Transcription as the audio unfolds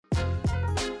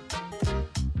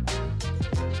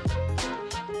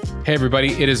Hey,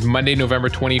 everybody. It is Monday, November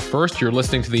 21st. You're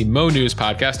listening to the Mo News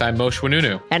Podcast. I'm Mo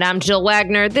Schwanunu. And I'm Jill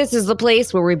Wagner. This is the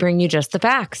place where we bring you just the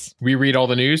facts. We read all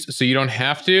the news so you don't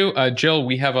have to. Jill,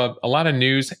 we have a lot of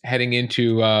news heading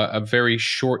into a very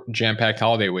short, jam-packed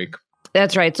holiday week.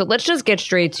 That's right. So let's just get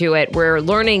straight to it. We're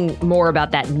learning more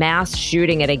about that mass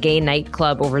shooting at a gay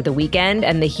nightclub over the weekend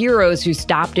and the heroes who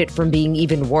stopped it from being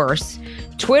even worse.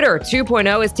 Twitter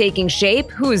 2.0 is taking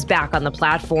shape. Who's back on the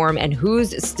platform and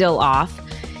who's still off?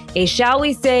 A, shall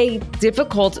we say,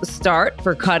 difficult start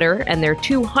for Qatar and their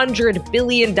 $200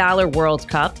 billion World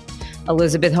Cup.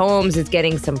 Elizabeth Holmes is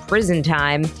getting some prison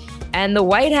time. And the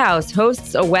White House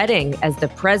hosts a wedding as the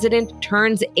president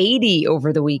turns 80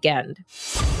 over the weekend.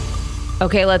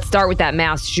 Okay, let's start with that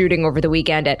mass shooting over the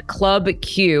weekend at Club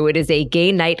Q. It is a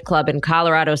gay nightclub in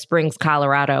Colorado Springs,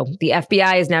 Colorado. The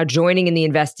FBI is now joining in the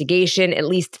investigation. At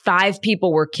least 5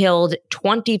 people were killed,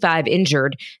 25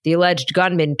 injured. The alleged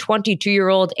gunman,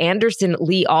 22-year-old Anderson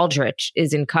Lee Aldrich,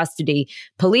 is in custody.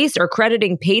 Police are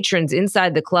crediting patrons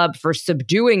inside the club for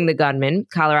subduing the gunman.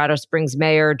 Colorado Springs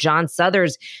Mayor John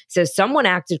Suthers says someone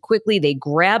acted quickly. They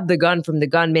grabbed the gun from the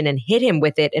gunman and hit him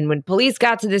with it. And when police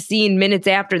got to the scene minutes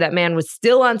after, that man was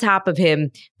still on top of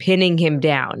him, pinning him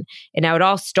down. And now it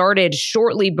all started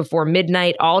shortly before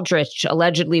midnight. Aldrich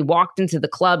allegedly walked into the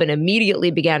club and immediately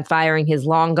began firing his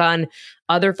long gun.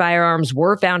 Other firearms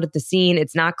were found at the scene.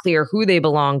 It's not clear who they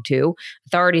belong to.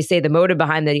 Authorities say the motive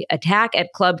behind the attack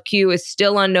at Club Q is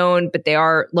still unknown, but they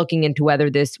are looking into whether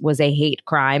this was a hate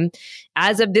crime.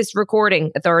 As of this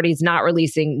recording, authorities not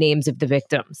releasing names of the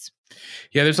victims.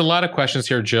 Yeah, there's a lot of questions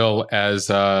here, Jill,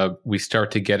 as we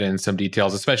start to get in some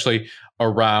details, especially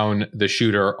around the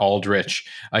shooter, Aldrich.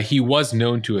 He was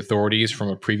known to authorities from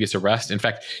a previous arrest. In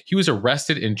fact, he was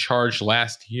arrested and charged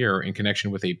last year in connection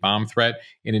with a bomb threat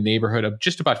in a neighborhood of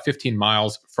just about 15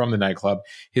 miles from the nightclub.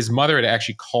 His mother had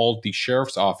actually called the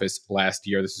sheriff's office last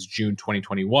year, this is June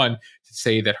 2021, to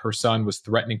say that her son was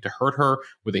threatening to hurt her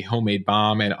with a homemade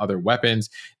bomb and other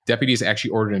weapons. Deputies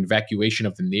actually ordered an evacuation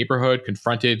of the neighborhood,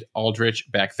 confronted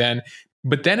Aldrich back then.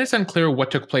 But then it's unclear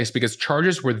what took place because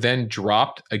charges were then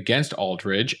dropped against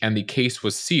Aldrich and the case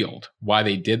was sealed. Why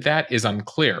they did that is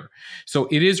unclear. So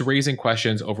it is raising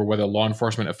questions over whether law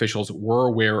enforcement officials were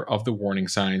aware of the warning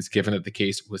signs given that the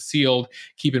case was sealed.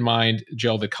 Keep in mind,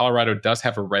 Jill, that Colorado does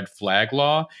have a red flag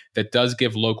law that does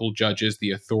give local judges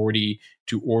the authority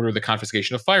to order the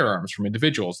confiscation of firearms from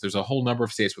individuals. There's a whole number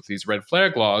of states with these red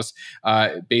flag laws.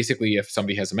 Basically, if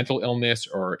somebody has a mental illness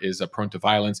or is prone to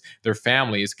violence, their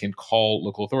families can call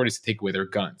local authorities to take away their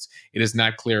guns. It is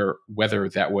not clear whether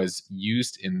that was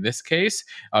used in this case.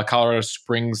 Colorado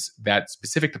Springs, that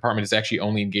specific department, is actually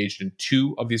only engaged in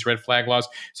 2 of these red flag laws.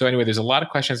 So anyway, there's a lot of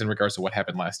questions in regards to what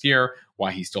happened last year,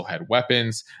 why he still had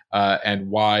weapons, and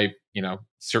why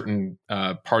certain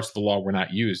parts of the law were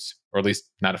not used, or at least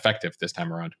not effective this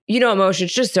time around. Moshe,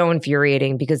 it's just so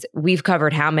infuriating because we've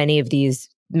covered how many of these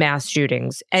mass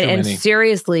shootings. And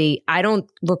seriously, I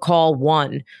don't recall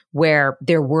one where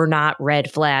there were not red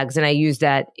flags. And I use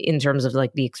that in terms of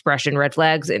like the expression red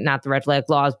flags and not the red flag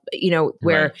laws,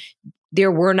 where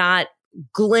there were not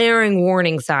glaring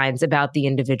warning signs about the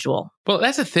individual. Well,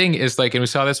 that's the thing is and we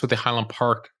saw this with the Highland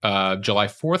Park July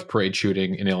 4th parade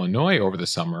shooting in Illinois over the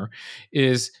summer,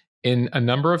 is in a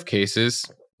number of cases,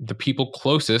 the people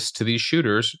closest to these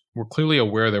shooters were clearly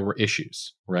aware there were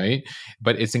issues, right?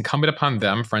 But it's incumbent upon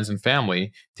them, friends and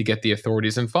family, to get the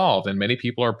authorities involved. And many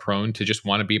people are prone to just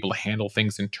want to be able to handle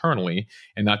things internally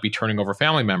and not be turning over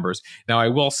family members. Now, I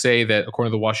will say that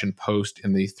according to the Washington Post,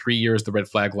 in the 3 years the red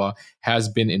flag law has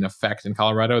been in effect in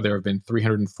Colorado, there have been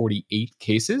 348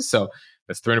 cases. So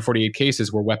that's 348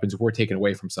 cases where weapons were taken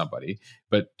away from somebody.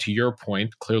 But to your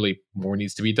point, clearly more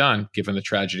needs to be done given the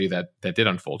tragedy that did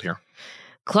unfold here.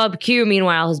 Club Q,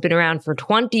 meanwhile, has been around for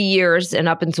 20 years, and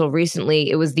up until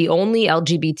recently, it was the only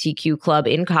LGBTQ club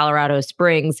in Colorado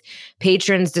Springs.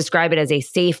 Patrons describe it as a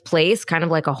safe place, kind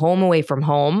of like a home away from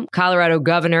home. Colorado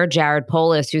Governor Jared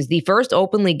Polis, who's the first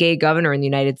openly gay governor in the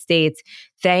United States,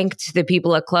 thanked the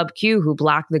people at Club Q who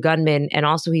blocked the gunman, and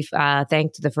also he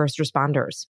thanked the first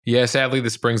responders. Yeah, sadly,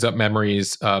 this brings up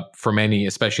memories for many,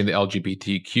 especially in the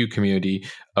LGBTQ community,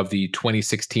 of the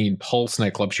 2016 Pulse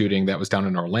nightclub shooting that was down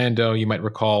in Orlando. You might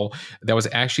recall that was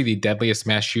actually the deadliest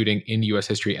mass shooting in U.S.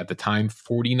 history at the time.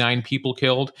 49 people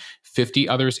killed, 50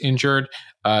 others injured.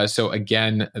 So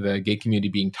again, the gay community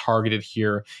being targeted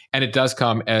here. And it does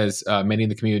come as many in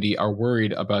the community are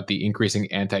worried about the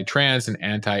increasing anti-trans and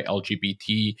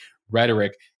anti-LGBT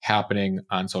rhetoric happening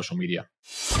on social media.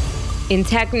 In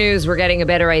tech news, we're getting a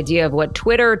better idea of what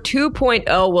Twitter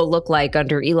 2.0 will look like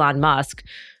under Elon Musk.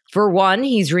 For one,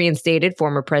 he's reinstated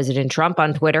former President Trump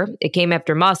on Twitter. It came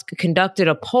after Musk conducted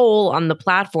a poll on the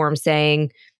platform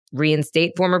saying,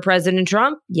 reinstate former President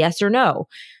Trump, yes or no?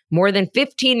 More than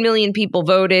 15 million people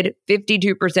voted.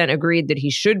 52% agreed that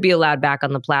he should be allowed back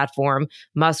on the platform.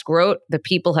 Musk wrote, the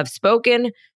people have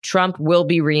spoken. Trump will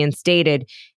be reinstated.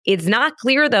 It's not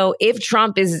clear, though, if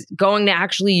Trump is going to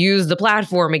actually use the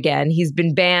platform again. He's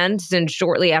been banned since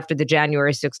shortly after the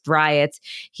January 6th riots.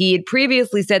 He had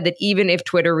previously said that even if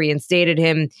Twitter reinstated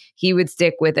him, he would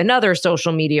stick with another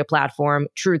social media platform,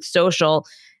 Truth Social.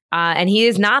 And he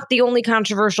is not the only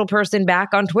controversial person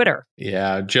back on Twitter.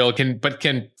 Yeah, Jill, can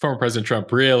former President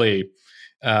Trump really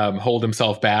hold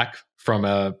himself back from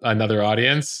another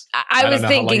audience? I was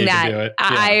thinking that.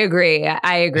 I agree.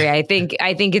 I think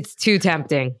it's too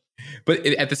tempting. But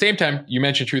at the same time, you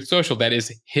mentioned Truth Social. That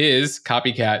is his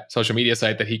copycat social media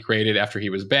site that he created after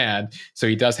he was banned. So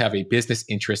he does have a business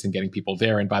interest in getting people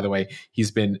there. And by the way,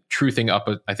 he's been truthing up,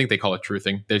 I think they call it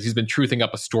truthing. He's been truthing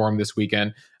up a storm this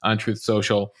weekend on Truth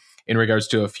Social in regards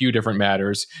to a few different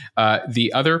matters.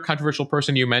 The other controversial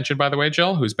person you mentioned, by the way,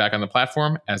 Jill, who's back on the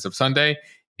platform as of Sunday,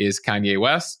 is Kanye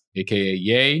West, aka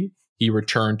Ye. He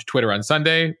returned to Twitter on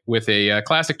Sunday with a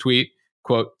classic tweet,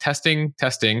 quote, testing,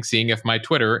 seeing if my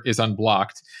Twitter is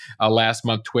unblocked. Last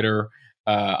month, Twitter,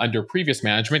 under previous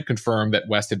management, confirmed that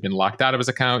West had been locked out of his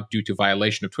account due to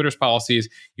violation of Twitter's policies.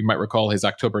 You might recall his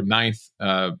October 9th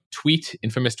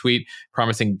infamous tweet,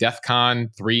 promising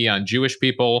DEFCON 3 on Jewish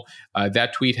people.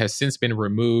 That tweet has since been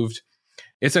removed.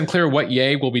 It's unclear what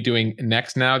Ye will be doing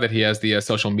next now that he has the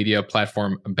social media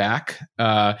platform back.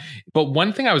 But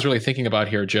one thing I was really thinking about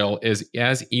here, Jill, is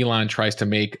as Elon tries to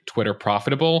make Twitter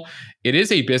profitable, it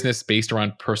is a business based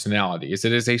around personalities.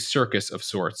 It is a circus of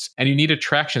sorts. And you need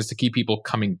attractions to keep people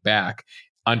coming back.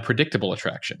 Unpredictable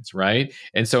attractions, right?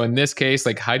 And so in this case,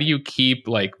 like, how do you keep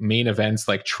like main events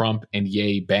like Trump and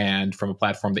Ye banned from a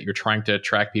platform that you're trying to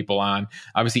attract people on?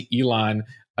 Obviously, Elon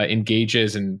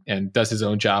engages and does his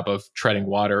own job of treading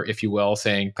water, if you will,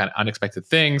 saying kind of unexpected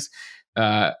things.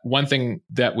 One thing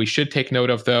that we should take note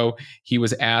of, though, he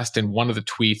was asked in one of the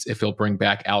tweets if he'll bring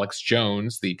back Alex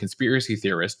Jones, the conspiracy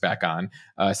theorist, back on.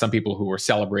 Some people who were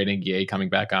celebrating Ye coming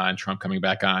back on, Trump coming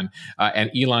back on. And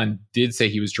Elon did say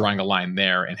he was drawing a line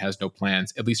there and has no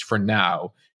plans, at least for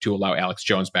now, to allow Alex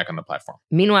Jones back on the platform.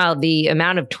 Meanwhile, the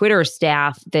amount of Twitter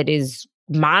staff that is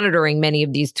monitoring many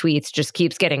of these tweets just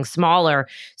keeps getting smaller.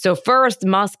 So first,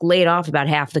 Musk laid off about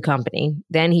half the company.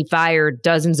 Then he fired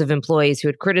dozens of employees who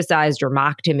had criticized or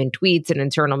mocked him in tweets and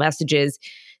internal messages.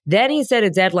 Then he set a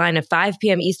deadline of 5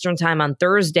 p.m. Eastern time on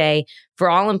Thursday for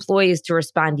all employees to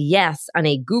respond yes on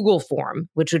a Google form,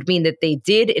 which would mean that they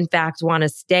did, in fact, want to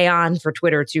stay on for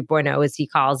Twitter 2.0, as he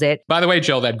calls it. By the way,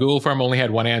 Jill, that Google form only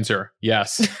had one answer.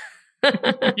 Yes.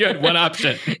 You had one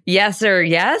option. Yes or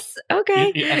yes?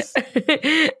 Okay. Yes.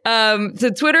 So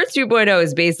Twitter 2.0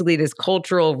 is basically this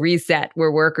cultural reset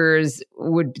where workers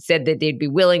said that they'd be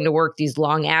willing to work these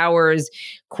long hours,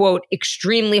 quote,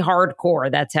 extremely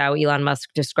hardcore. That's how Elon Musk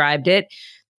described it.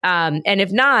 And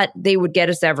if not, they would get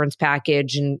a severance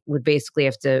package and would basically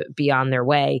have to be on their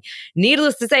way.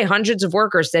 Needless to say, hundreds of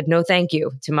workers said no thank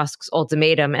you to Musk's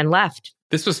ultimatum and left.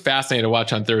 This was fascinating to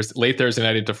watch on late Thursday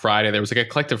night into Friday. There was like a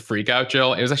collective freak out,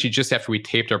 Jill. It was actually just after we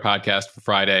taped our podcast for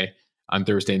Friday on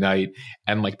Thursday night.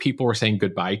 And like people were saying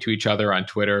goodbye to each other on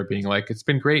Twitter, being like, it's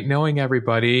been great knowing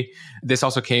everybody. This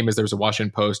also came as there was a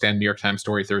Washington Post and New York Times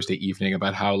story Thursday evening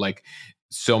about how like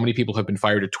so many people have been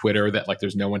fired at Twitter that like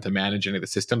there's no one to manage any of the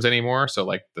systems anymore. So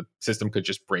like the system could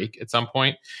just break at some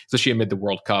point, especially amid the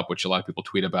World Cup, which a lot of people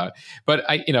tweet about. But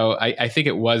I think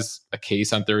it was a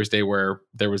case on Thursday where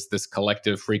there was this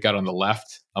collective freak out on the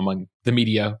left among the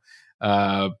media,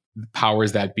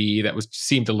 powers that be, that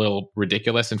seemed a little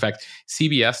ridiculous. In fact,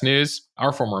 CBS News,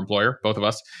 our former employer, both of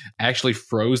us, actually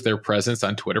froze their presence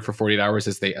on Twitter for 48 hours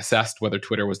as they assessed whether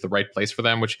Twitter was the right place for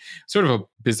them, which sort of a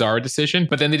bizarre decision.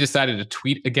 But then they decided to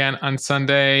tweet again on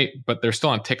Sunday, but they're still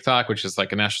on TikTok, which is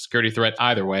like a national security threat.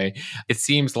 Either way, it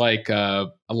seems like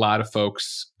a lot of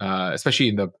folks, especially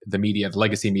in the media, the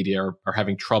legacy media, are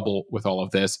having trouble with all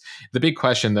of this. The big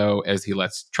question, though, as he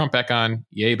lets Trump back on,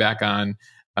 Ye back on,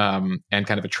 and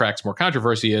kind of attracts more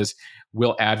controversy is,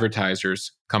 will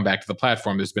advertisers come back to the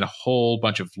platform? There's been a whole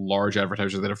bunch of large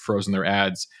advertisers that have frozen their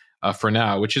ads for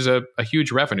now, which is a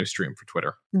huge revenue stream for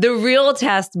Twitter. The real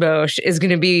test, Moshe, is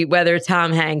going to be whether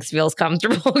Tom Hanks feels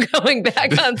comfortable going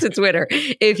back onto Twitter.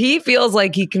 If he feels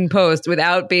like he can post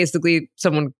without basically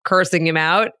someone cursing him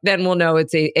out, then we'll know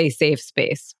it's a safe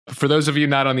space. For those of you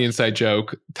not on the inside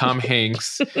joke, Tom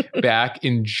Hanks back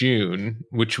in June,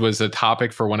 which was a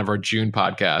topic for one of our June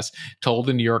podcasts, told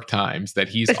the New York Times that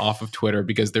he's off of Twitter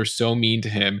because they're so mean to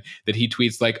him that he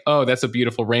tweets like, oh, that's a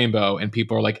beautiful rainbow. And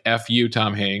people are like, F you,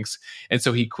 Tom Hanks. And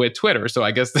so he quit Twitter. So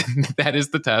I guess that is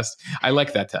the test. I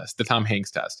like that test, the Tom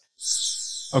Hanks test.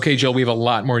 Okay, Jill, we have a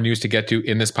lot more news to get to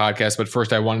in this podcast, but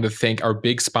first I wanted to thank our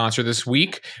big sponsor this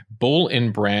week, Boll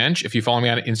 & Branch. If you follow me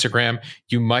on Instagram,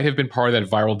 you might have been part of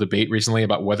that viral debate recently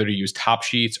about whether to use top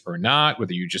sheets or not,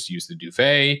 whether you just use the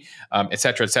duvet, et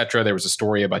cetera, et cetera. There was a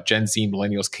story about Gen Z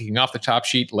millennials kicking off the top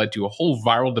sheet, led to a whole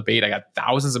viral debate. I got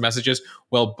thousands of messages.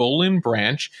 Well, Boll &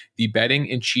 Branch, the bedding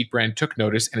and sheet brand, took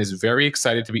notice and is very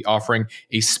excited to be offering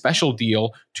a special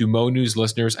deal to Mo News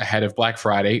listeners ahead of Black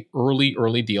Friday.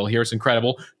 Early deal here. It's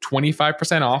incredible.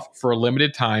 25% off for a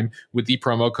limited time with the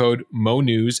promo code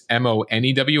MONEWS,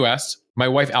 MONEWS. My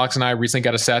wife Alex and I recently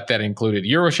got a set that included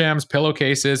Euroshams,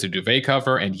 pillowcases, a duvet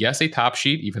cover, and yes, a top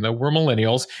sheet, even though we're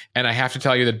millennials. And I have to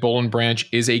tell you that Boll & Branch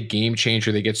is a game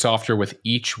changer. They get softer with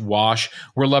each wash.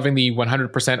 We're loving the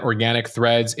 100% organic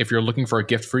threads. If you're looking for a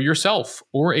gift for yourself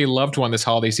or a loved one this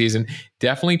holiday season,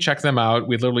 definitely check them out.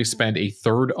 We literally spend a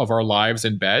third of our lives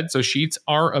in bed, so sheets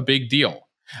are a big deal.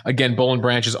 Again, Boll &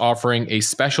 Branch is offering a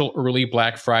special early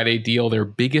Black Friday deal, their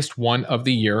biggest one of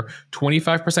the year,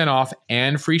 25% off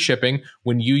and free shipping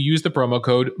when you use the promo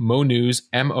code MONEWS,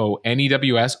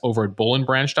 MONEWS, over at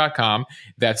bollandbranch.com.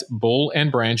 That's Boll &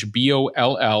 Branch,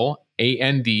 BOLLAND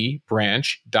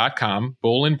branch.com,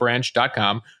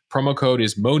 bollandbranch.com. Promo code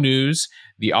is MONEWS.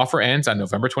 The offer ends on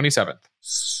November 27th.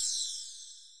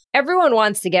 Everyone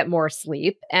wants to get more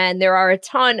sleep, and there are a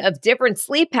ton of different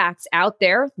sleep hacks out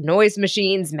there, noise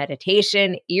machines,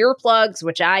 meditation, earplugs,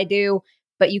 which I do,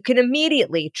 but you can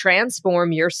immediately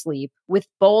transform your sleep with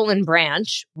Boll &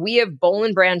 Branch. We have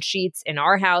Boll & Branch sheets in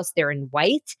our house. They're in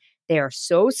white. They are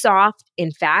so soft.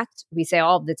 In fact, we say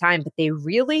all the time, but they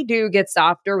really do get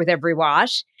softer with every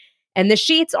wash. And the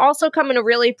sheets also come in a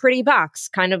really pretty box,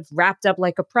 kind of wrapped up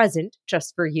like a present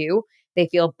just for you. They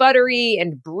feel buttery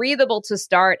and breathable to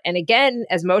start. And again,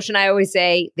 as Moshe and I always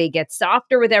say, they get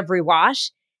softer with every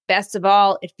wash. Best of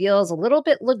all, it feels a little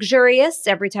bit luxurious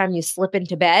every time you slip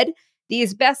into bed.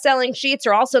 These best-selling sheets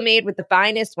are also made with the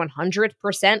finest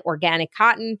 100% organic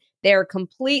cotton. They're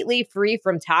completely free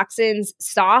from toxins,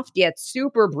 soft yet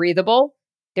super breathable.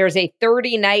 There's a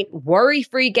 30-night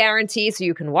worry-free guarantee, so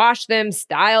you can wash them,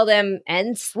 style them,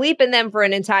 and sleep in them for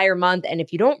an entire month. And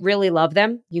if you don't really love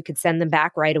them, you could send them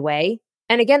back right away.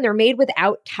 And again, they're made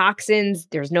without toxins.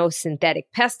 There's no synthetic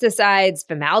pesticides,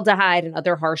 formaldehyde, and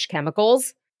other harsh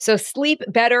chemicals. So sleep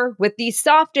better with the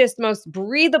softest, most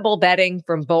breathable bedding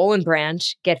from Boll &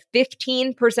 Branch. Get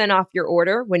 15% off your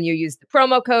order when you use the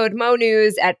promo code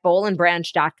MONEWS at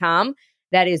bollandbranch.com.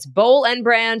 That is Boll &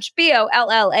 Branch,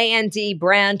 BOLLAND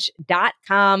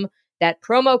branch.com. That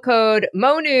promo code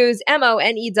MONEWS,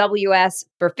 MONEWS,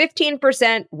 for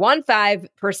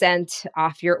 15%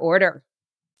 off your order.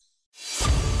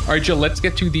 All right, Jill, let's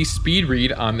get to the speed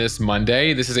read on this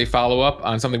Monday. This is a follow-up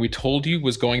on something we told you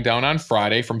was going down on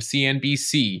Friday from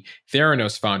CNBC.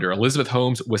 Theranos founder Elizabeth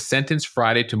Holmes was sentenced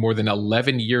Friday to more than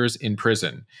 11 years in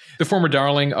prison. The former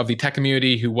darling of the tech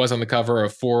community, who was on the cover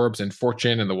of Forbes and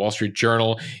Fortune and the Wall Street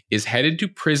Journal, is headed to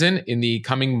prison in the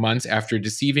coming months after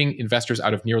deceiving investors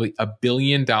out of nearly $1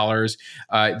 billion.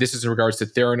 This is in regards to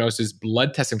Theranos'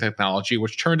 blood testing technology,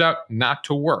 which turned out not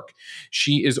to work.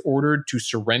 She is ordered to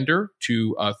surrender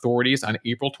to authorities on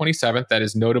April 27th. That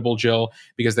is notable, Jill,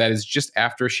 because that is just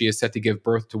after she is set to give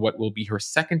birth to what will be her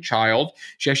second child.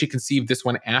 She actually conceived this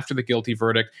one after the guilty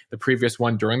verdict, the previous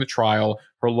one during the trial.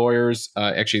 Her lawyers,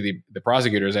 the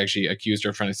prosecutors actually accused her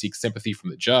of trying to seek sympathy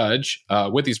from the judge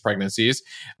with these pregnancies.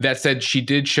 That said, she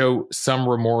did show some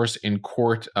remorse in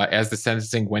court as the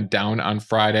sentencing went down on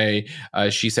Friday.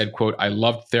 She said, quote, "I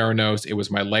loved Theranos. It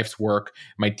was my life's work.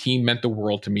 My team meant the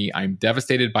world to me. I'm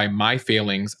devastated by my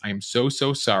failings. I'm so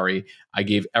sorry. I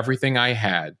gave everything I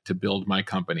had to build my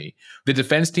company." The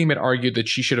defense team had argued that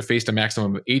she should have faced a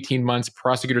maximum of 18 months.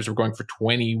 Prosecutors were going for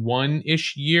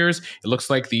 21-ish years. It looks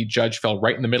like the judge fell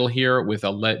right in the middle here with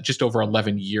just over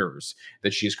 11 years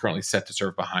that she is currently set to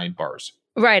serve behind bars.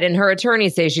 Right. And her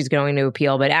attorneys say she's going to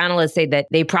appeal, but analysts say that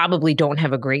they probably don't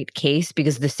have a great case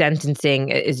because the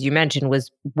sentencing, as you mentioned,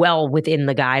 was well within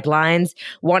the guidelines.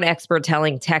 One expert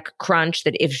telling TechCrunch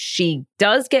that if she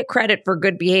does get credit for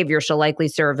good behavior, she'll likely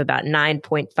serve about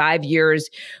 9.5 years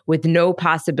with no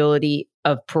possibility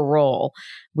of parole.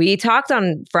 We talked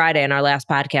on Friday in our last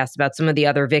podcast about some of the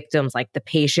other victims, like the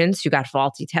patients who got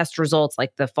faulty test results,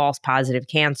 like the false positive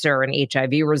cancer and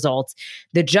HIV results.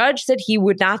 The judge said he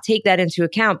would not take that into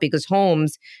account because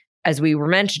Holmes, as we were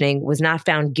mentioning, was not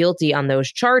found guilty on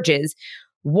those charges.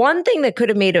 One thing that could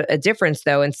have made a difference,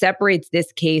 though, and separates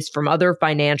this case from other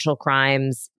financial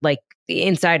crimes like the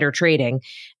insider trading,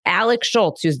 Alex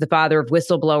Schultz, who's the father of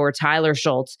whistleblower Tyler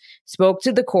Schultz, spoke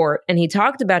to the court, and he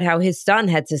talked about how his son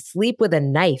had to sleep with a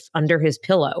knife under his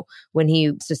pillow when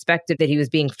he suspected that he was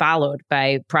being followed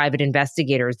by private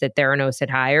investigators that Theranos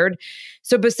had hired.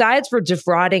 So besides for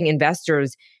defrauding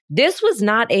investors, this was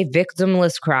not a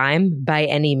victimless crime by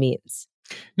any means.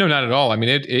 No, not at all. I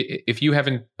mean, if you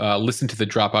haven't listened to the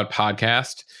Dropout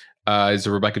podcast, it's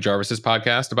a Rebecca Jarvis's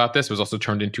podcast about this. It was also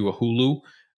turned into a Hulu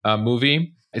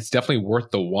movie. It's definitely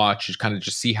worth the watch to kind of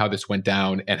just see how this went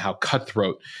down and how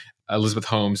cutthroat Elizabeth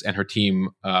Holmes and her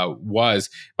team was.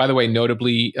 By the way,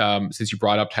 notably, since you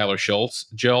brought up Tyler Schultz,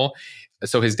 Jill,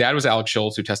 so his dad was Alex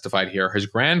Schultz, who testified here. His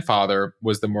grandfather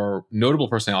was the more notable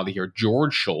personality here,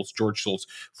 George Schultz. George Schultz,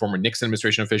 former Nixon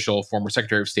administration official, former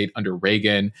Secretary of State under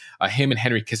Reagan. Him and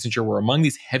Henry Kissinger were among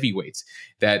these heavyweights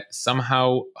that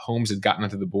somehow Holmes had gotten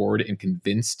onto the board and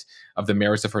convinced of the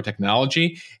merits of her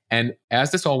technology. And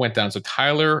as this all went down, so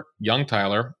Tyler, young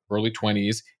Tyler, early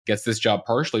 20s, gets this job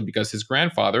partially because his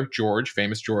grandfather, George,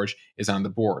 famous George, is on the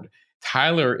board.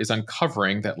 Tyler is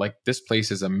uncovering that like this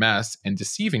place is a mess and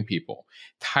deceiving people.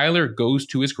 Tyler goes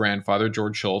to his grandfather,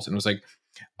 George Schultz, and was like,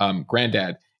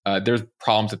 Granddad, there's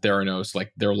problems at Theranos,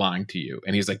 like they're lying to you.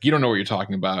 And he's like, you don't know what you're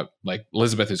talking about. Like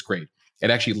Elizabeth is great. It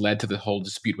actually led to the whole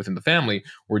dispute within the family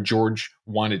where George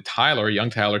wanted Tyler, young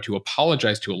Tyler, to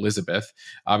apologize to Elizabeth.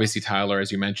 Obviously, Tyler,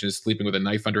 as you mentioned, is sleeping with a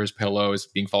knife under his pillow, is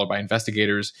being followed by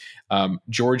investigators.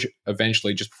 George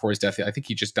eventually, just before his death, I think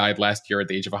he just died last year at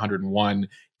the age of 101,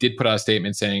 did put out a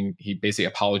statement saying he basically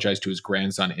apologized to his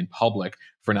grandson in public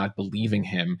for not believing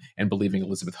him and believing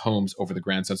Elizabeth Holmes over the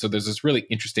grandson. So there's this really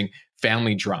interesting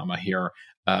family drama here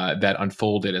that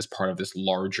unfolded as part of this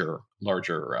larger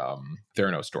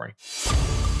Theranos story.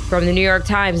 From the New York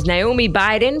Times, Naomi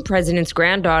Biden, president's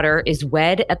granddaughter, is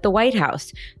wed at the White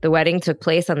House. The wedding took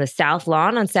place on the South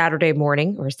Lawn on Saturday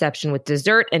morning. A reception with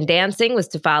dessert and dancing was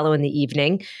to follow in the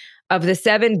evening. Of the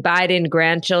 7 Biden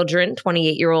grandchildren,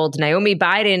 28-year-old Naomi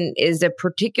Biden is a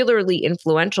particularly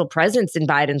influential presence in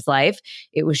Biden's life.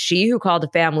 It was she who called a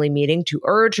family meeting to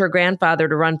urge her grandfather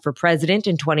to run for president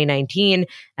in 2019,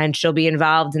 and she'll be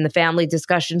involved in the family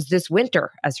discussions this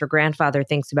winter as her grandfather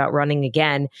thinks about running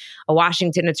again. A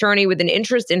Washington attorney with an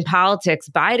interest in politics,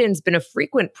 Biden's been a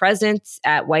frequent presence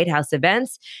at White House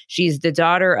events. She's the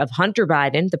daughter of Hunter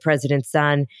Biden, the president's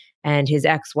son, and his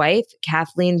ex-wife,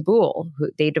 Kathleen Boole, who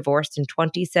they divorced in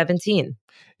 2017.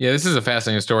 Yeah, this is a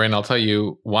fascinating story, and I'll tell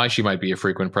you why she might be a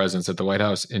frequent presence at the White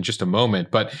House in just a moment.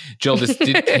 But Jill, this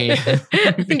did came.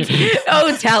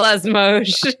 Oh, tell us,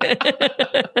 Moshe.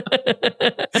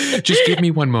 Just give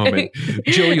me one moment.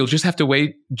 Jill, you'll just have to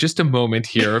wait just a moment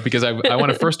here because I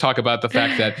want to first talk about the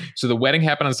fact that, so the wedding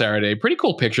happened on Saturday. Pretty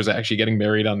cool pictures actually getting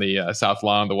married on the South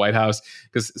Lawn, the White House,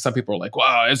 because some people are like,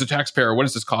 wow, as a taxpayer, what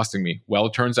is this costing me? Well,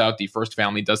 it turns out the first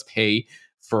family does pay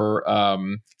for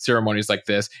ceremonies like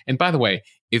this. And by the way,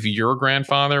 if your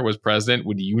grandfather was president,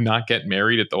 would you not get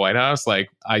married at the White House? Like,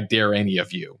 I dare any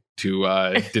of you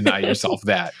to deny yourself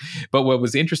that. But what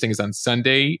was interesting is on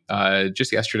Sunday,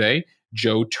 just yesterday,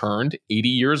 Joe turned 80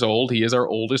 years old. He is our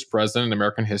oldest president in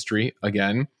American history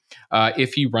again.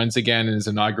 If he runs again and is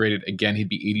inaugurated again, he'd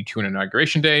be 82 on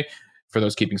Inauguration Day. For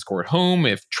those keeping score at home,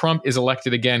 if Trump is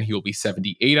elected again, he will be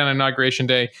 78 on Inauguration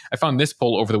Day. I found this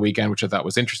poll over the weekend, which I thought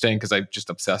was interesting because I'm just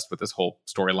obsessed with this whole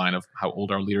storyline of how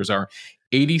old our leaders are.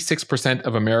 86%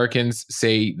 of Americans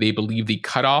say they believe the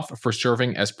cutoff for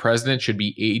serving as president should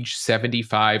be age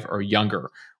 75 or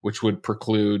younger, which would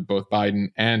preclude both Biden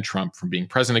and Trump from being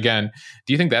president again.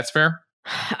 Do you think that's fair?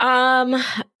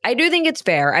 I do think it's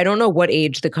fair. I don't know what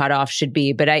age the cutoff should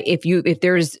be, but if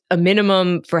there's a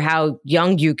minimum for how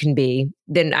young you can be,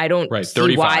 then I don't see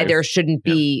 35. why there shouldn't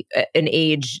be an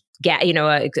age gap,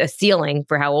 a ceiling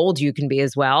for how old you can be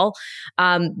as well.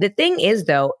 The thing is,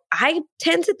 though, I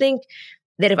tend to think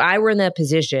that if I were in that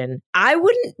position, I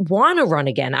wouldn't want to run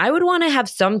again. I would want to have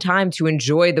some time to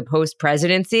enjoy the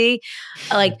post-presidency.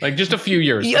 Like just a few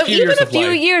years. Even a few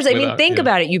years. I mean, think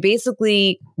about it. You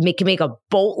basically can make a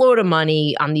boatload of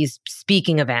money on these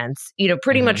speaking events,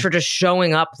 pretty much for just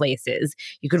showing up places.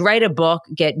 You could write a book,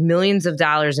 get millions of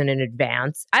dollars in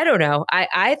advance. I don't know.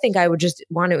 I think I would just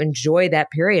want to enjoy that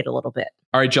period a little bit.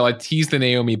 All right, Jill, I teased the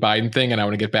Naomi Biden thing, and I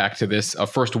want to get back to this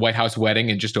first White House wedding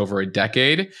in just over a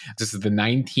decade. This is the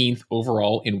 19th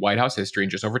overall in White House history in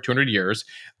just over 200 years.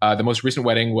 The most recent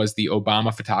wedding was the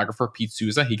Obama photographer, Pete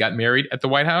Souza. He got married at the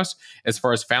White House. As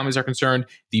far as families are concerned,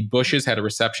 the Bushes had a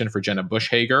reception for Jenna Bush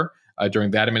Hager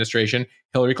during that administration.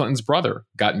 Hillary Clinton's brother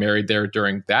got married there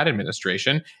during that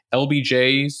administration.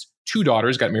 LBJ's two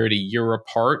daughters got married a year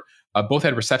apart. Both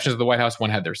had receptions at the White House. One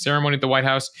had their ceremony at the White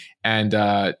House. And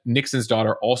Nixon's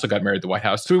daughter also got married at the White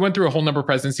House. So we went through a whole number of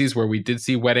presidencies where we did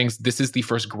see weddings. This is the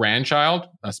first grandchild,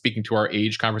 speaking to our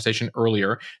age conversation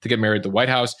earlier, to get married at the White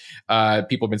House.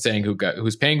 People have been saying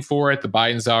who's paying for it. The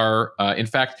Bidens are. In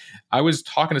fact, I was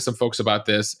talking to some folks about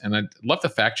this, and I'd love to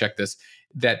fact check this,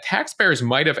 that taxpayers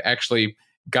might have actually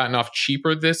gotten off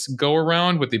cheaper this go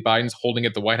around with the Bidens holding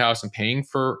at the White House and paying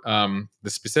for the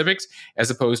specifics,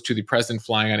 as opposed to the president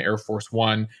flying on Air Force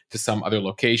One to some other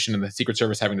location and the Secret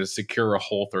Service having to secure a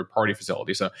whole third party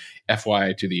facility. So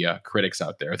FYI to the critics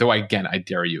out there, though, again, I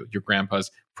dare you, your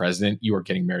grandpa's president, you are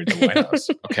getting married at the White House.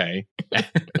 Okay.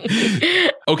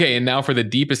 Okay. And now for the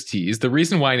deepest tease. The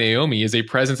reason why Naomi is a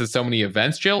presence at so many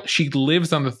events, Jill, she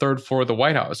lives on the third floor of the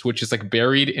White House, which is like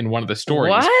buried in one of the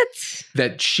stories. What?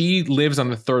 That she lives on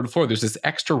the third floor. There's this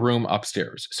extra room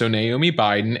upstairs. So Naomi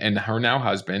Biden and her now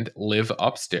husband live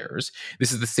upstairs.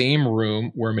 This is the same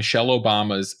room where Michelle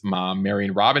Obama's mom,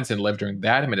 Marion Robinson, lived during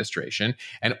that administration,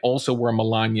 and also where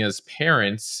Melania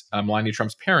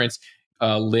Trump's parents,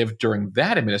 lived during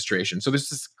that administration. So there's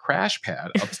this crash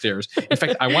pad upstairs. In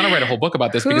fact, I want to write a whole book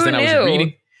about this because then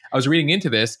I was reading into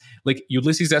this. Like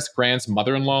Ulysses S. Grant's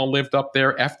mother-in-law lived up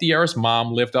there. FDR's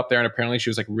mom lived up there, and apparently she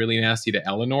was like really nasty to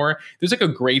Eleanor. There's like a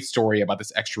great story about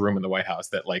this extra room in the White House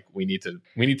that like we need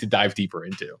to dive deeper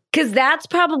into. Because that's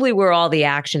probably where all the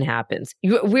action happens.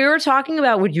 We were talking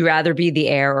about, would you rather be the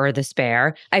heir or the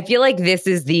spare? I feel like this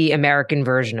is the American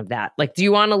version of that. Like, do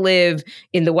you want to live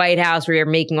in the White House where you're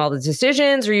making all the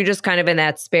decisions, or are you just kind of in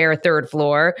that spare third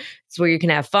floor? It's where you can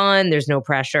have fun. There's no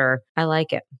pressure. I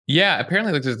like it. Yeah,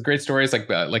 apparently like, there's great stories like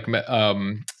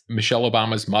Michelle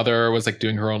Obama's mother was like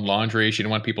doing her own laundry. She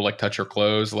didn't want people like touch her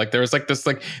clothes. Like there's like this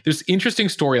there's interesting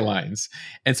storylines.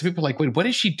 And some people are like, wait, what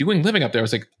is she doing living up there? I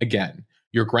was like, again,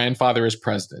 your grandfather is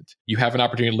president. You have an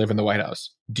opportunity to live in the White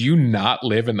House. Do you not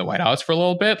live in the White House for a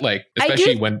little bit? Like,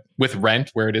 especially when with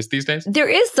rent where it is these days? There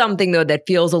is something, though, that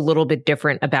feels a little bit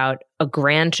different about a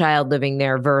grandchild living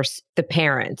there versus the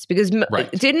parents. Because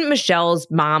didn't Michelle's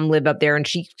mom live up there and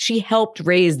she helped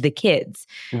raise the kids?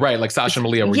 Right. Like Sasha and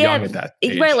Malia were young at that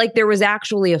age. Right. Like there was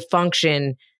actually a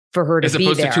function for her to be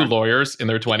there. As opposed to two lawyers in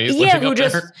their 20s living up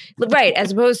there. Right.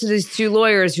 As opposed to these two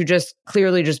lawyers who just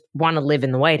clearly just want to live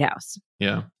in the White House.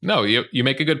 Yeah. No, you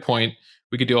make a good point.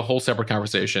 We could do a whole separate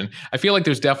conversation. I feel like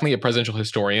there's definitely a presidential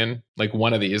historian, like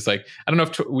one of these. Like, I don't know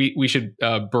if we should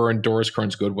burn Doris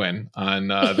Kearns Goodwin on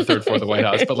the third floor of the White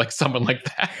House, but like someone like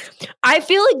that. I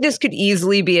feel like this could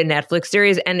easily be a Netflix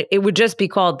series, and it would just be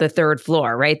called The Third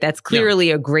Floor, right? That's clearly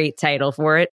a great title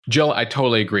for it. Jill, I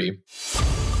totally agree.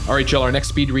 All right, Jill, our next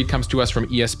speed read comes to us from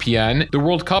ESPN. The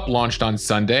World Cup launched on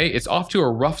Sunday. It's off to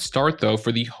a rough start, though,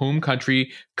 for the home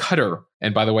country, Qatar.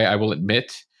 And by the way, I will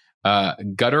admit,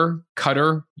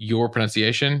 Qatar, your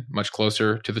pronunciation, much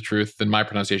closer to the truth than my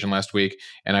pronunciation last week.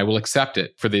 And I will accept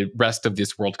it for the rest of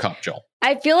this World Cup, Jill.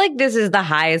 I feel like this is the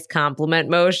highest compliment,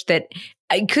 Moshe, that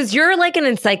because you're like an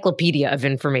encyclopedia of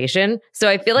information. So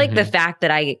I feel like the fact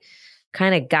that I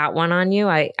kind of got one on you,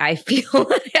 I feel,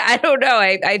 I don't know,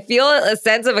 I feel a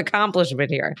sense of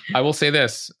accomplishment here. I will say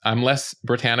this, I'm less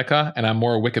Britannica and I'm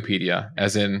more Wikipedia,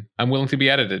 as in I'm willing to be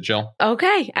edited, Jill.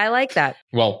 Okay, I like that.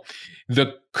 Well,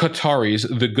 the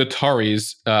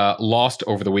Qataris lost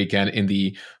over the weekend in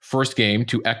the first game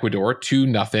to Ecuador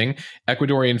 2-0.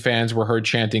 Ecuadorian fans were heard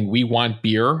chanting, "We want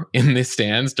beer" in the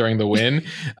stands during the win,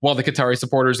 while the Qatari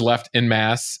supporters left en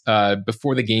masse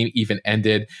before the game even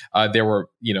ended. There were,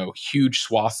 huge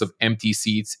swaths of empty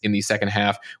seats in the second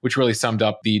half, which really summed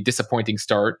up the disappointing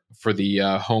start for the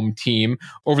home team.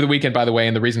 Over the weekend, by the way,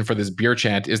 and the reason for this beer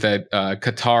chant is that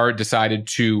Qatar decided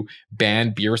to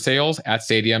ban beer sales at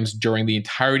stadiums during the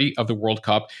entirety of the World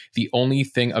Cup. The only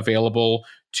thing available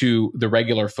to the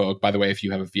regular folk, by the way, if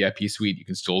you have a VIP suite, you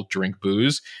can still drink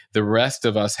booze. The rest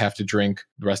of us have to drink,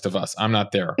 the rest of us, I'm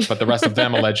not there, but the rest of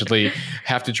them allegedly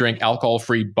have to drink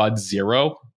alcohol-free Bud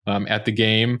Zero at the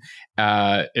game.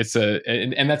 And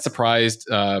that surprised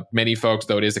many folks,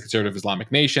 though it is a conservative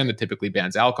Islamic nation that typically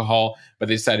bans alcohol, but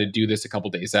they decided to do this a couple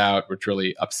days out, which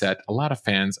really upset a lot of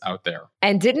fans out there.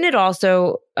 And didn't it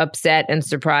also upset and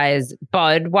surprise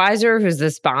Budweiser, who's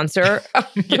the sponsor of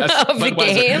the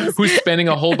games? Who's spending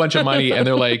a whole bunch of money, and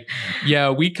they're like,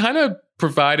 yeah, we kind of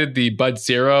provided the Bud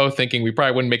Zero, thinking we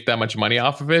probably wouldn't make that much money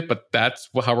off of it, but that's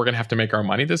how we're going to have to make our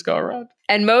money this go around.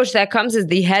 And Moshe, that comes as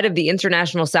the head of the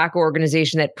international soccer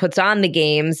organization that puts on the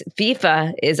games.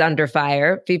 FIFA is under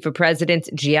fire. FIFA president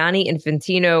Gianni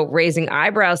Infantino raising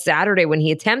eyebrows Saturday when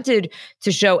he attempted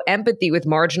to show empathy with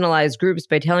marginalized groups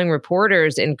by telling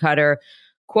reporters in Qatar,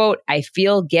 quote, "I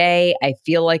feel gay. I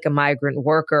feel like a migrant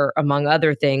worker," among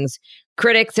other things.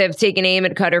 Critics have taken aim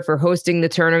at Qatar for hosting the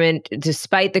tournament,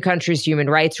 despite the country's human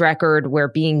rights record, where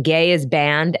being gay is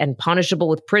banned and punishable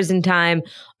with prison time.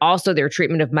 Also, their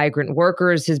treatment of migrant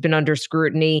workers has been under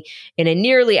scrutiny. In a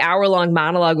nearly hour-long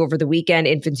monologue over the weekend,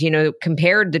 Infantino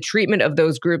compared the treatment of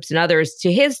those groups and others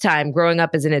to his time growing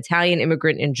up as an Italian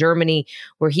immigrant in Germany,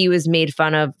 where he was made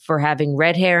fun of for having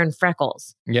red hair and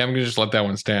freckles. Yeah, I'm going to just let that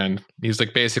one stand. He's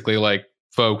like, basically like,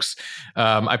 folks,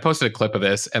 I posted a clip of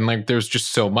this, and like there's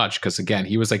just so much, because again,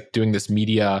 he was like doing this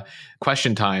media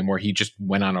question time where he just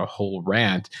went on a whole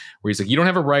rant where he's like, you don't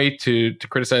have a right to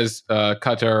criticize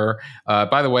Qatar.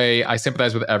 By the way, I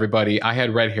sympathize with everybody. I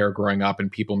had red hair growing up and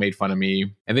people made fun of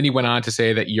me. And then he went on to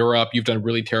say that Europe, you've done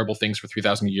really terrible things for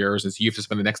 3,000 years, and so you have to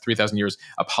spend the next 3,000 years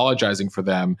apologizing for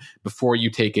them before you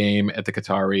take aim at the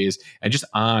Qataris, and just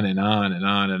on and on and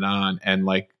on and on. And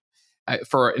like,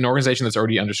 for an organization that's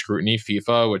already under scrutiny,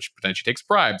 FIFA, which potentially takes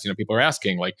bribes, people are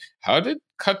asking, like, how did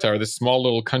Qatar, this small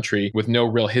little country with no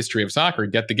real history of soccer,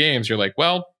 get the games? You're like,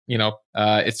 well,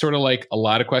 it's sort of like a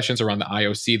lot of questions around the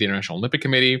IOC, the International Olympic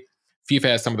Committee. FIFA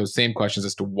has some of those same questions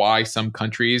as to why some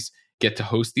countries get to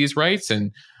host these rights,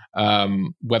 and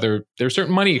whether there's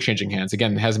certain money exchanging hands.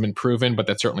 Again, it hasn't been proven, but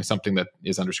that's certainly something that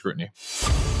is under scrutiny.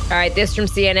 All right, this from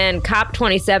CNN.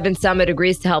 COP27 summit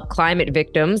agrees to help climate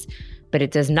victims, but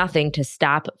it does nothing to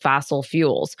stop fossil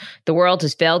fuels. The world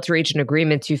has failed to reach an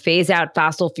agreement to phase out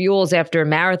fossil fuels after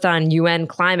marathon UN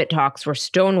climate talks were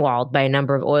stonewalled by a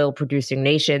number of oil-producing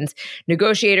nations.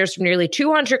 Negotiators from nearly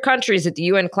 200 countries at the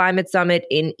UN Climate Summit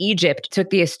in Egypt took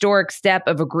the historic step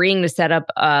of agreeing to set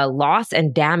up a loss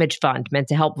and damage fund meant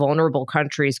to help vulnerable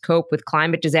countries cope with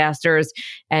climate disasters,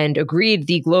 and agreed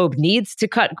the globe needs to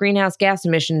cut greenhouse gas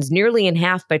emissions nearly in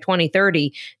half by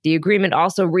 2030. The agreement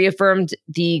also reaffirmed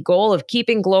the goal of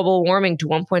keeping global warming to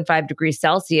 1.5 degrees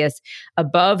Celsius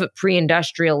above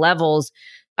pre-industrial levels.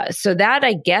 So that,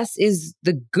 I guess, is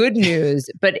the good news.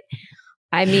 But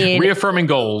I mean, reaffirming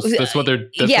goals. That's what they're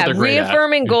great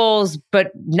reaffirming goals,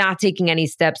 but not taking any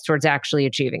steps towards actually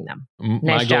achieving them.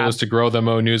 My goal is to grow the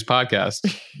Mo News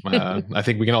podcast. I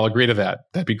think we can all agree to that.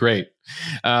 That'd be great.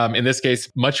 In this case,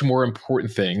 much more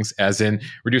important things, as in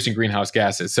reducing greenhouse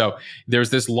gases. So there's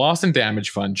this loss and damage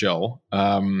fund, Jill,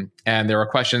 and there are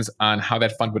questions on how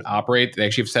that fund would operate. They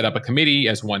actually have set up a committee,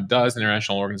 as one does in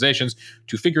international organizations,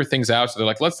 to figure things out. So they're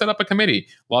like, let's set up a committee,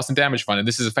 loss and damage fund. And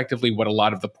this is effectively what a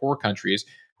lot of the poor countries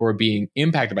who are being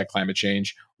impacted by climate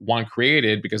change want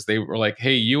created, because they were like,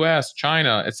 hey, US,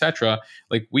 China, etc.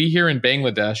 Like, we here in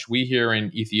Bangladesh, we here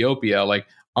in Ethiopia, like,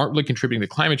 aren't really contributing to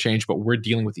climate change, but we're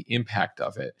dealing with the impact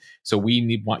of it. So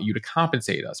we want you to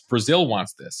compensate us. Brazil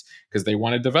wants this because they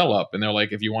want to develop. And they're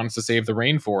like, if you want us to save the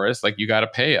rainforest, like, you got to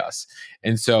pay us.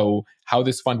 And so how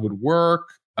this fund would work,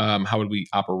 how would we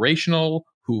operational,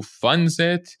 who funds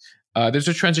it? There's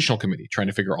a transitional committee trying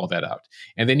to figure all that out.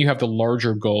 And then you have the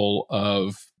larger goal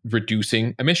of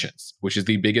reducing emissions, which is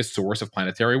the biggest source of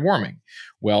planetary warming.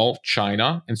 Well,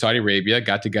 China and Saudi Arabia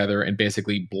got together and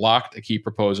basically blocked a key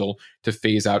proposal to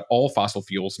phase out all fossil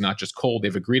fuels, not just coal.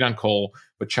 They've agreed on coal,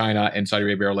 but China and Saudi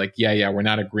Arabia are like, yeah, we're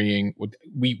not agreeing.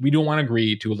 We don't want to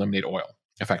agree to eliminate oil,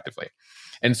 effectively.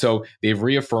 And so they've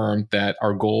reaffirmed that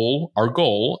our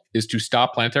goal is to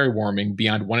stop planetary warming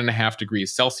beyond 1.5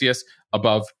 degrees Celsius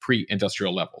above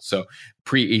pre-industrial levels. So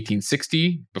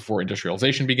pre-1860, before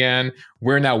industrialization began,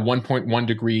 we're now 1.1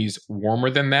 degrees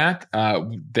warmer than that.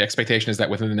 The expectation is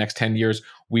that within the next 10 years,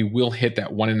 we will hit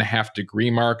that 1.5 degree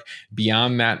mark.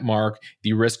 Beyond that mark,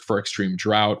 the risk for extreme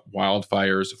drought,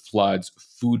 wildfires, floods,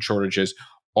 food shortages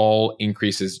all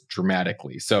increases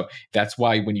dramatically. So that's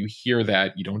why when you hear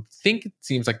that, you don't think it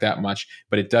seems like that much,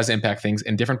 but it does impact things,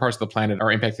 and different parts of the planet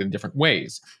are impacted in different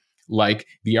ways. Like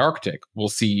the Arctic will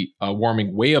see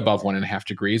warming way above 1.5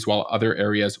 degrees, while other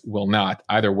areas will not.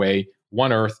 Either way,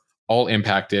 one Earth, all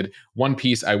impacted. One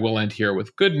piece I will end here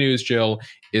with good news, Jill,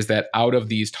 is that out of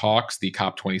these talks, the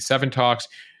COP27 talks,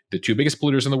 the two biggest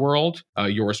polluters in the world,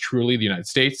 yours truly, the United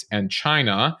States, and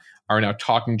China, are now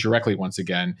talking directly once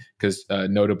again, because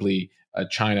notably,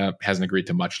 China hasn't agreed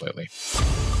to much lately.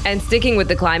 And sticking with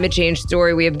the climate change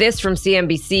story, we have this from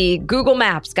CNBC. Google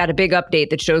Maps got a big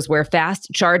update that shows where fast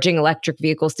charging electric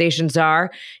vehicle stations are.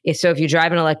 If you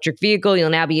drive an electric vehicle, you'll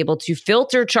now be able to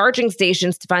filter charging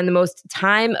stations to find the most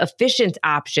time-efficient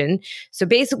option. So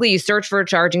basically, you search for a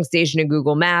charging station in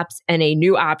Google Maps, and a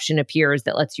new option appears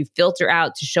that lets you filter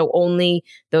out to show only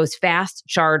those fast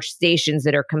charge stations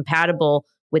that are compatible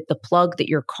with the plug that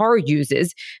your car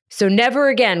uses. So never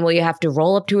again will you have to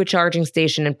roll up to a charging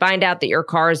station and find out that your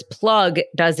car's plug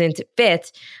doesn't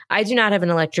fit. I do not have an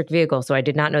electric vehicle, so I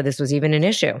did not know this was even an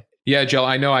issue. Yeah, Jill,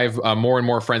 I know I have more and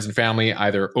more friends and family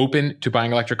either open to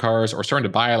buying electric cars or starting to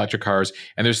buy electric cars.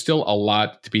 And there's still a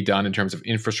lot to be done in terms of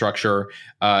infrastructure.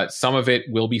 Some of it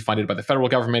will be funded by the federal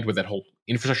government with that whole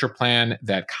infrastructure plan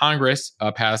that Congress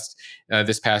passed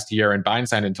this past year and Biden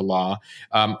signed into law.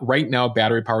 Right now,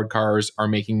 battery-powered cars are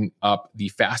making up the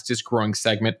fastest growing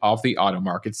segment of the auto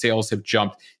market. Sales have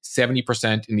jumped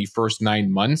 70% in the first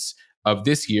 9 months of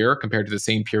this year compared to the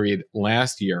same period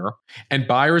last year. And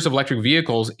buyers of electric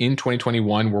vehicles in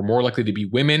 2021 were more likely to be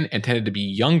women and tended to be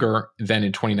younger than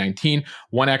in 2019.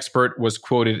 One expert was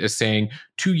quoted as saying,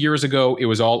 2 years ago, it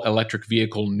was all electric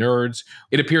vehicle nerds.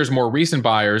 It appears more recent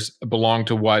buyers belong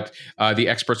to what the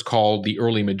experts call the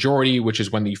early majority, which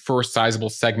is when the first sizable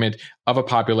segment of a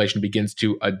population begins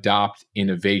to adopt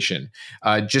innovation.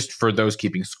 Just for those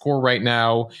keeping score right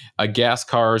now, gas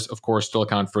cars, of course, still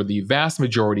account for the vast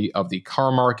majority of the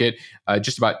car market,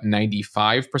 just about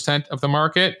 95% of the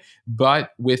market. But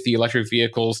with the electric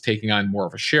vehicles taking on more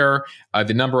of a share,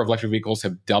 the number of electric vehicles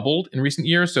have doubled in recent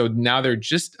years. So now they're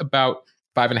just about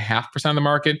 5.5% of the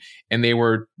market, and they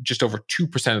were just over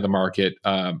 2% of the market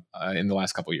in the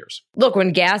last couple of years. Look,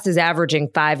 when gas is averaging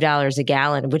 $5 a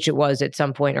gallon, which it was at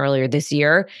some point earlier this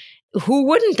year, who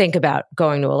wouldn't think about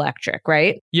going to electric,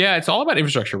 right? Yeah, it's all about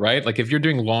infrastructure, right? Like if you're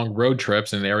doing long road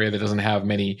trips in an area that doesn't have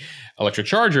many electric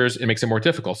chargers, it makes it more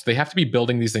difficult. So they have to be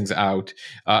building these things out.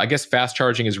 I guess fast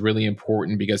charging is really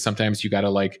important because sometimes you got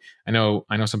to I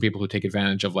know some people who take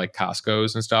advantage of like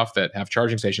Costco's and stuff that have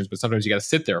charging stations, but sometimes you got to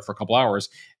sit there for a couple hours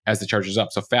as the charger's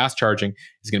up. So fast charging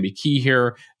is going to be key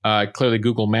here. Clearly,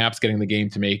 Google Maps getting the game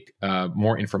to make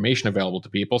more information available to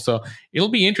people. So it'll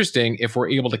be interesting if we're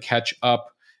able to catch up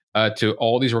to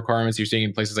all these requirements you're seeing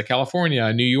in places like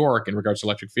California, New York, in regards to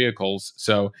electric vehicles.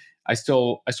 So I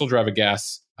still drive a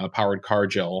gas powered car,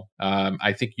 Jill.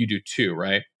 I think you do too,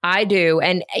 right? I do.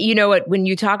 And you know what? When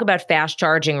you talk about fast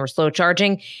charging or slow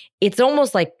charging, it's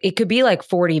almost like it could be like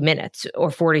 40 minutes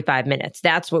or 45 minutes.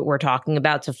 That's what we're talking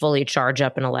about to fully charge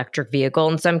up an electric vehicle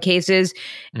in some cases.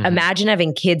 Mm-hmm. Imagine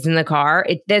having kids in the car.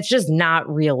 That's just not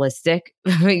realistic,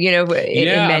 in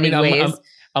many ways.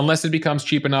 Unless it becomes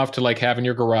cheap enough to like have in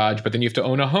your garage, but then you have to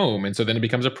own a home. And so then it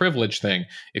becomes a privilege thing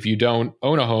if you don't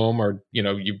own a home or,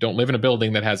 you don't live in a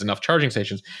building that has enough charging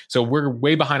stations. So we're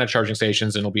way behind on charging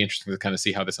stations, and it'll be interesting to kind of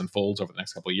see how this unfolds over the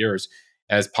next couple of years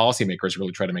as policymakers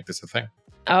really try to make this a thing.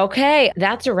 Okay,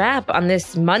 that's a wrap on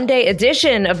this Monday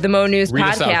edition of the Mo News Read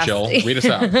Podcast. Us out, Jill. Read us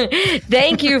out.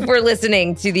 Thank you for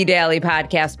listening to the Daily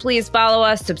Podcast. Please follow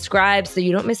us, subscribe so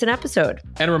you don't miss an episode.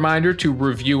 And a reminder to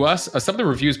review us. Some of the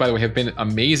reviews, by the way, have been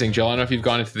amazing, Jill. I don't know if you've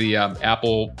gone into the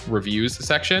Apple reviews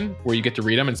section where you get to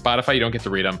read them. And Spotify, you don't get to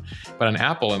read them. But on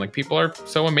Apple, and people are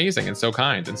so amazing and so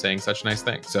kind and saying such nice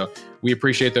things. So we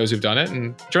appreciate those who've done it.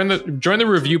 And join the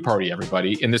review party,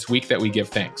 everybody, in this week that we give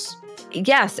thanks.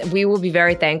 Yes, we will be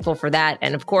very thankful for that.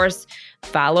 And of course,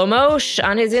 follow Moshe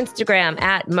on his Instagram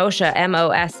at Moshe,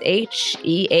 Mosheh.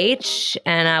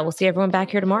 And we'll see everyone back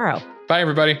here tomorrow. Bye,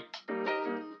 everybody.